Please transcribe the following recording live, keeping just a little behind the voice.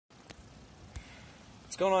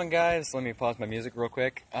What's going on, guys? Let me pause my music real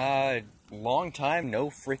quick. Long time no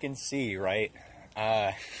freaking see, right?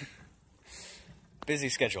 Busy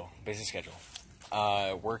schedule.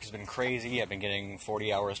 Work has been crazy. I've been getting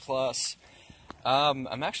 40 hours plus.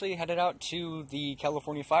 I'm actually headed out to the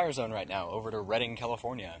California fire zone right now, over to Redding,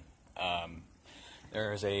 California.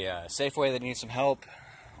 There's a Safeway that needs some help.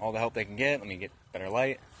 All the help they can get. Let me get better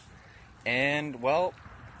light. And, well,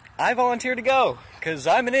 I volunteered to go, because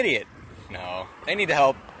I'm an idiot. No, they need the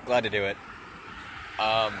help. Glad to do it.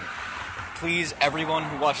 Please, everyone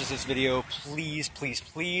who watches this video, please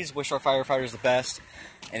wish our firefighters the best.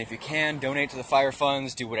 And if you can, donate to the fire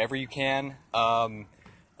funds. Do whatever you can. I'm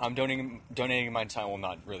donating my time. Well,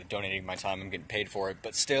 not really donating my time. I'm getting paid for it.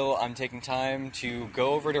 But still, I'm taking time to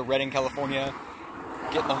go over to Redding, California,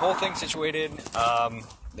 getting the whole thing situated.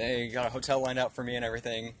 They got a hotel lined out for me and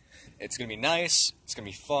everything. It's going to be nice. It's going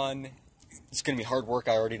to be fun. It's going to be hard work,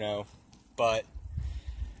 I already know. But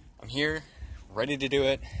I'm here, ready to do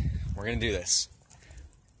it. We're going to do this.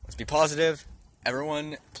 Let's be positive.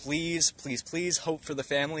 Everyone, please hope for the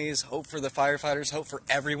families, hope for the firefighters, hope for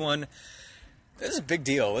everyone. This is a big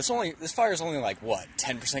deal. This fire is only like, what,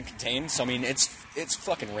 10% contained? So, I mean, it's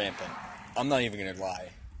fucking rampant. I'm not even going to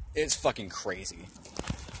lie. It's fucking crazy.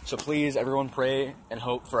 So please, everyone, pray and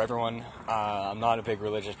hope for everyone. I'm not a big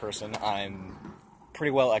religious person. I'm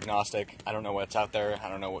pretty well agnostic. I don't know what's out there. I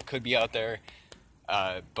don't know what could be out there.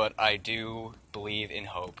 But I do believe in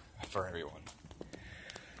hope for everyone.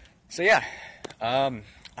 So yeah, I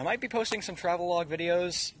might be posting some travelogue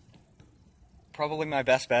videos. Probably my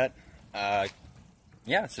best bet.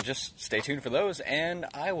 Yeah, so just stay tuned for those, and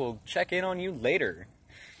I will check in on you later.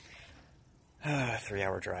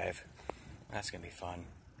 3-hour drive. That's gonna be fun.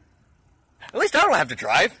 At least I don't have to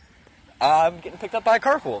drive. I'm getting picked up by a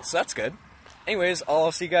carpool, so that's good. Anyways,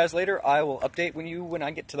 I'll see you guys later. I will update when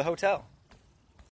I get to the hotel.